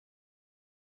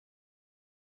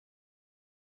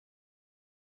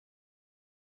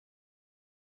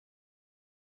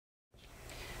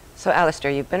So Alastair,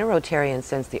 you've been a Rotarian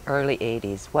since the early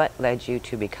 80s. What led you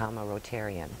to become a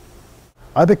Rotarian?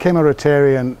 I became a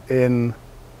Rotarian in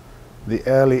the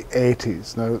early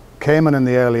 80s. Now, Cayman in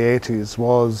the early 80s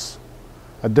was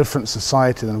a different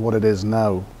society than what it is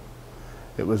now.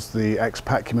 It was, the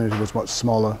expat community was much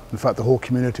smaller. In fact, the whole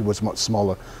community was much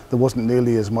smaller. There wasn't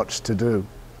nearly as much to do.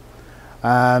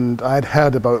 And I'd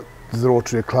heard about the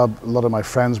Rotary Club. A lot of my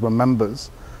friends were members.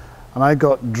 And I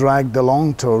got dragged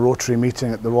along to a Rotary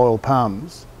meeting at the Royal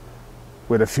Palms.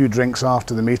 We had a few drinks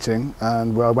after the meeting,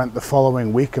 and I went the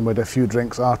following week and we had a few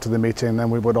drinks after the meeting, and then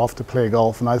we went off to play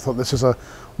golf. And I thought this is a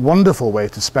wonderful way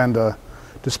to spend a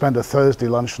Thursday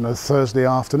lunch and a Thursday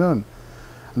afternoon.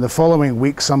 And the following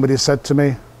week somebody said to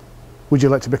me, "Would you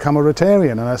like to become a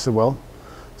Rotarian?" And I said, "Well,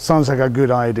 sounds like a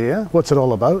good idea. What's it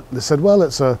all about?" They said, "Well,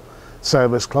 it's a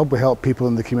service club. We help people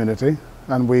in the community,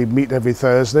 and we meet every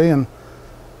Thursday, and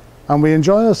we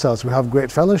enjoy ourselves. We have great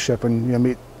fellowship, and you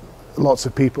meet lots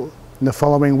of people." And the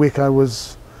following week I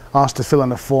was asked to fill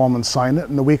in a form and sign it,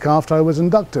 and the week after I was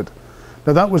inducted.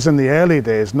 Now that was in the early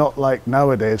days, not like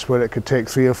nowadays where it could take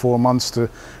 3 or 4 months to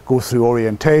go through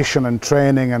orientation and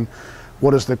training and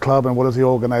what is the club and what is the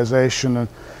organisation. And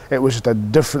it was just a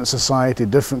different society,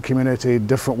 different community,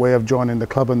 different way of joining the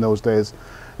club in those days.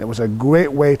 It was a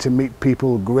great way to meet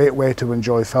people, great way to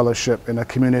enjoy fellowship in a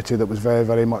community that was very,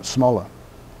 very much smaller.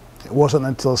 It wasn't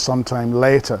until some time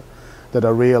later that I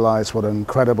realised what an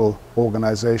incredible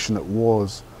organisation it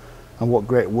was and what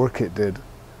great work it did.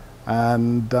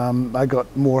 And I got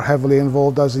more heavily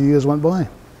involved as the years went by.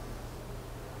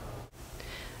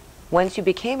 Once you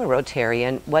became a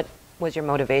Rotarian, what was your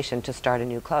motivation to start a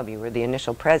new club? You were the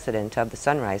initial president of the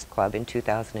Sunrise Club in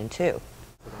 2002.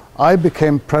 I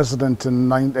became president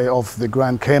of the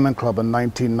Grand Cayman Club in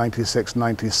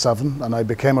 1996-97, and I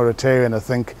became a Rotarian, I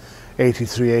think,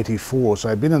 83-84, so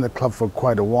I'd been in the club for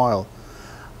quite a while.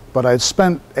 But I'd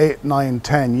spent 8, 9,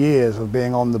 10 years of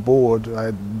being on the board.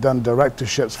 I'd done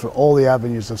directorships for all the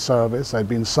avenues of service. I'd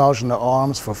been Sergeant at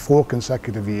Arms for 4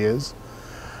 consecutive years.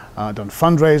 I'd done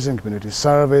fundraising, community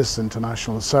service,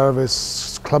 international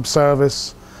service, club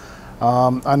service,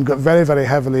 and got very, very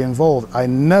heavily involved. I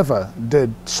never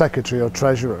did secretary or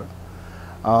treasurer,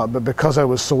 but because I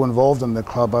was so involved in the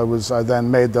club, I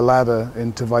then made the ladder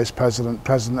into vice president,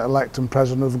 president-elect, and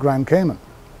president of Grand Cayman.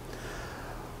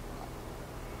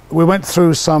 We went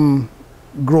through some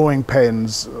growing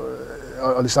pains,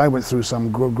 or at least I went through some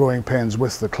growing pains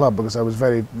with the club, because I was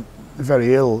very,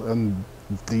 very ill in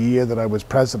the year that I was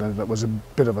president. It was a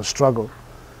bit of a struggle.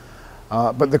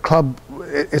 But the club,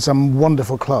 it's a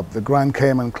wonderful club. The Grand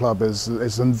Cayman Club is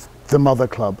the mother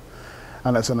club,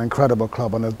 and it's an incredible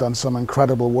club, and it's done some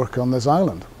incredible work on this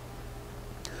island.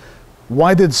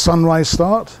 Why did Sunrise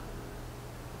start?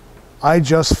 I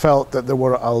just felt that there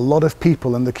were a lot of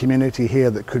people in the community here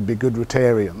that could be good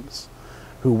Rotarians,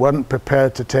 who weren't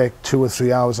prepared to take 2 or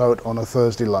 3 hours out on a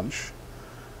Thursday lunch,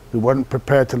 who weren't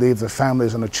prepared to leave their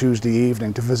families on a Tuesday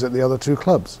evening to visit the other 2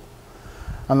 clubs.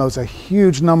 And there was a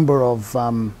huge number of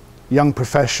young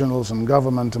professionals and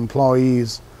government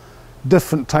employees,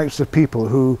 different types of people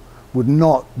who would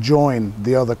not join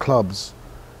the other clubs,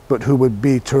 but who would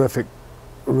be terrific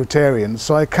Rotarians.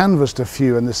 So I canvassed a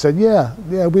few, and they said, yeah,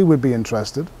 we would be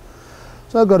interested.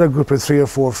 So I got a group of 3 or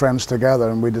 4 friends together,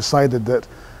 and we decided that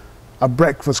a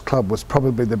breakfast club was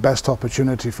probably the best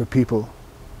opportunity for people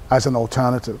as an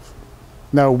alternative.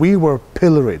 Now, we were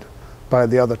pilloried by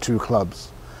the other 2 clubs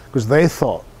because they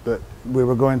thought that we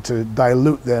were going to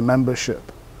dilute their membership.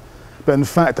 But in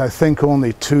fact, I think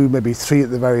only 2, maybe 3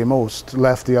 at the very most,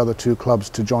 left the other 2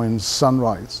 clubs to join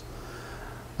Sunrise.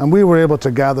 And we were able to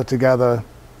gather together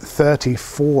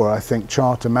 34, I think,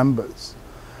 charter members.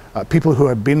 People who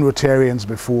had been Rotarians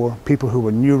before, people who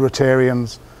were new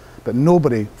Rotarians, but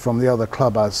nobody from the other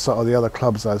club or the other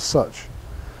clubs as such.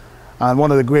 And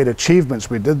one of the great achievements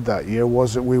we did that year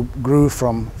was that we grew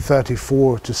from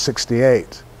 34 to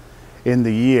 68 in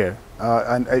the year.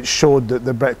 And it showed that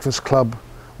the Breakfast Club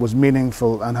was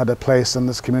meaningful and had a place in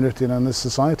this community and in this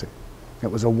society.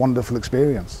 It was a wonderful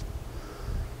experience.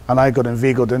 And I got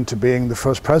inveigled into being the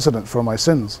first president for my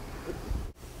sins.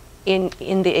 In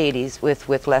the 80s,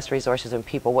 with less resources and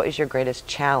people, what is your greatest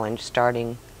challenge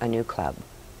starting a new club?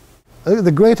 I think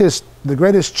the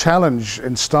greatest challenge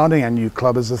in starting a new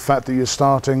club is the fact that you're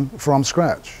starting from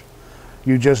scratch.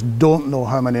 You just don't know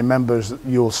how many members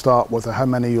you'll start with or how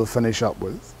many you'll finish up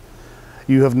with.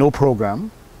 You have no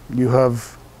program. You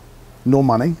have no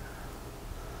money.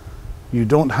 You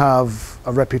don't have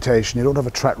a reputation. You don't have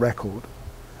a track record.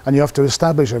 And you have to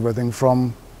establish everything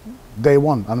from day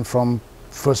one and from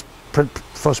first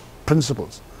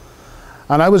principles.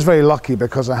 And I was very lucky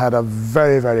because I had a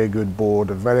very, very good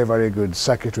board, a very, very good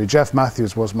secretary. Jeff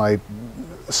Matthews was my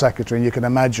secretary, and you can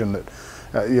imagine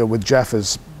that you know, with Jeff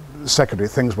as secretary,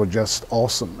 things were just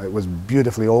awesome. It was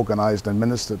beautifully organized and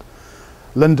administered.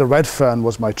 Linda Redfern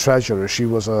was my treasurer. She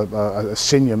was a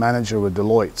senior manager with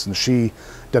Deloitte, and she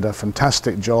did a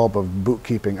fantastic job of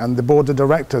bookkeeping. And the board of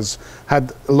directors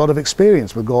had a lot of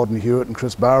experience with Gordon Hewitt and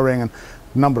Chris Bowring and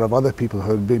a number of other people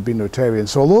who had been Rotarians.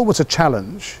 So although it was a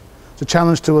challenge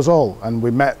to us all, and we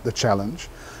met the challenge,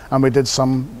 and we did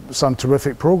some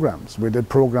terrific programs. We did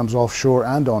programs offshore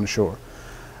and onshore,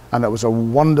 and it was a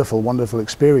wonderful, wonderful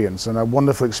experience, and a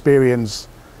wonderful experience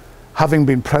having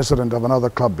been president of another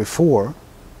club before,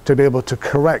 to be able to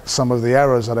correct some of the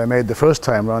errors that I made the first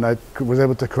time round. I was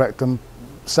able to correct them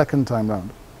second time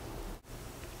round.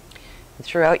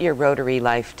 Throughout your Rotary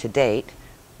life to date,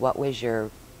 what was your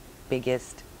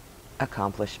biggest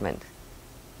accomplishment?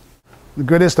 The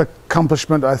greatest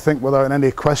accomplishment, I think, without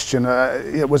any question,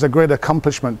 it was a great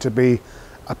accomplishment to be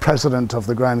a president of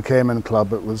the Grand Cayman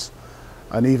Club. It was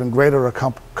an even greater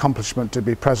accomplishment to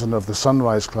be president of the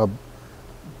Sunrise Club,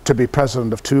 to be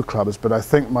president of two clubs. But I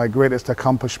think my greatest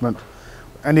accomplishment,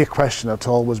 any question at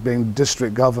all, was being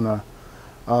district governor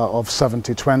of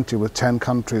 70/20 with 10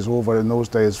 countries over, in those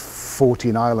days,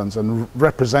 14 islands, and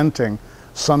representing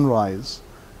Sunrise,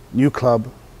 new club,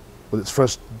 with its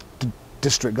first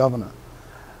district governor.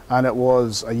 And it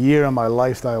was a year in my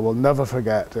life that I will never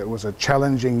forget. It was a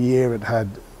challenging year. It had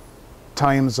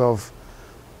times of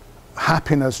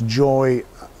happiness, joy,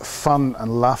 fun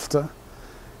and laughter.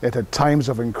 It had times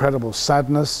of incredible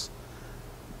sadness,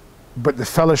 but the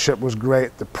fellowship was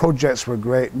great, the projects were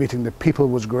great, meeting the people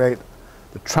was great,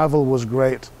 the travel was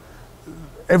great.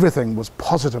 Everything was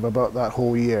positive about that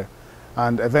whole year.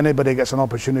 And if anybody gets an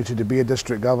opportunity to be a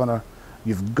district governor,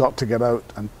 you've got to get out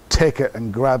and take it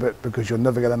and grab it, because you'll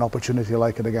never get an opportunity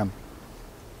like it again.